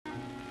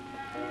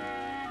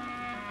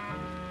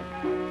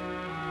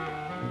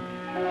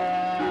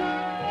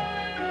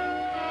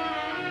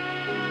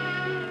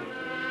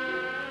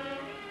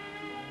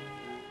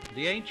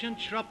The ancient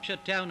Shropshire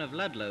town of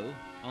Ludlow,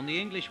 on the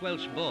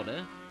English-Welsh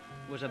border,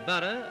 was a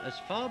borough as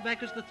far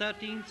back as the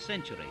 13th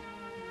century.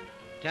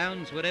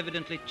 Towns were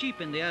evidently cheap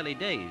in the early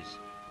days,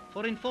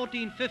 for in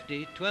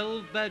 1450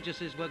 12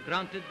 burgesses were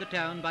granted the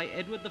town by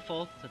Edward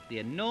IV at the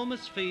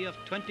enormous fee of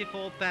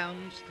 £24,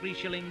 3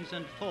 shillings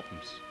and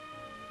 4pence.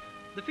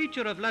 The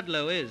feature of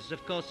Ludlow is,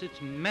 of course,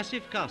 its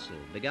massive castle,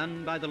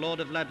 begun by the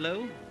Lord of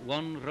Ludlow,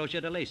 one Roger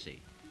de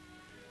Lacy.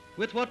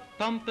 With what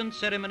pomp and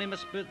ceremony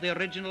must the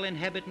original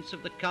inhabitants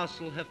of the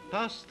castle have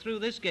passed through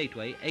this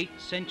gateway 8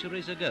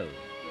 centuries ago.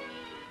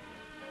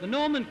 The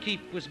Norman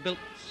keep was built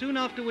soon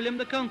after William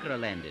the Conqueror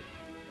landed.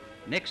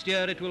 Next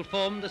year it will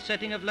form the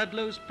setting of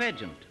Ludlow's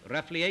pageant,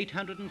 roughly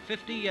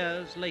 850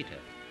 years later.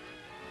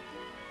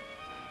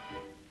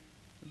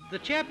 The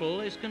chapel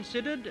is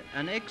considered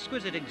an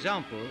exquisite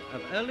example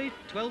of early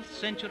 12th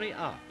century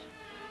art.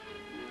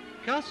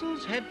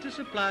 Castles had to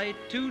supply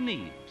 2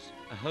 needs,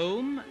 a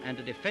home and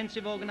a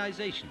defensive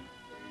organization,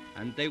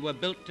 and they were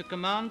built to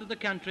command the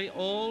country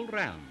all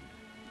round.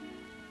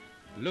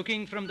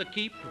 Looking from the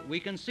keep, we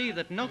can see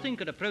that nothing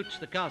could approach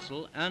the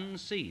castle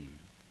unseen.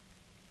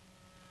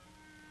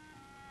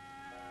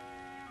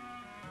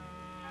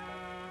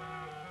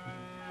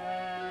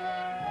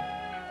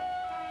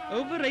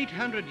 Over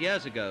 800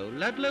 years ago,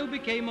 Ludlow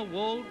became a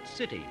walled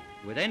city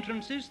with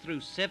entrances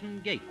through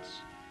 7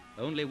 gates.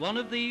 Only one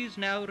of these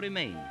now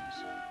remains.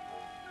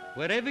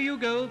 Wherever you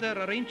go, there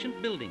are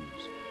ancient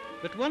buildings,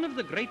 but one of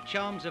the great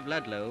charms of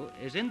Ludlow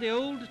is in the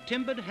old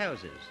timbered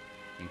houses,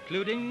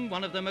 including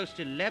one of the most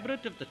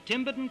elaborate of the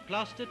timbered and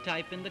plaster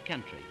type in the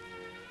country.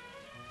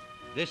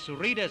 This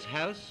reader's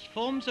house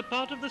forms a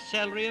part of the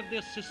salary of the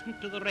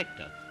assistant to the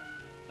rector,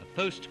 a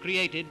post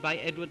created by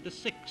Edward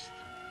VI.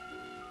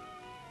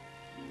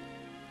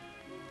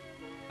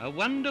 A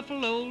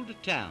wonderful old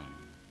town,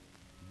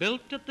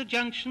 built at the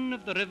junction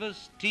of the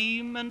rivers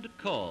Teme and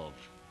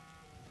Corve.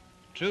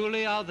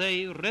 Truly are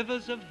they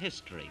rivers of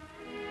history.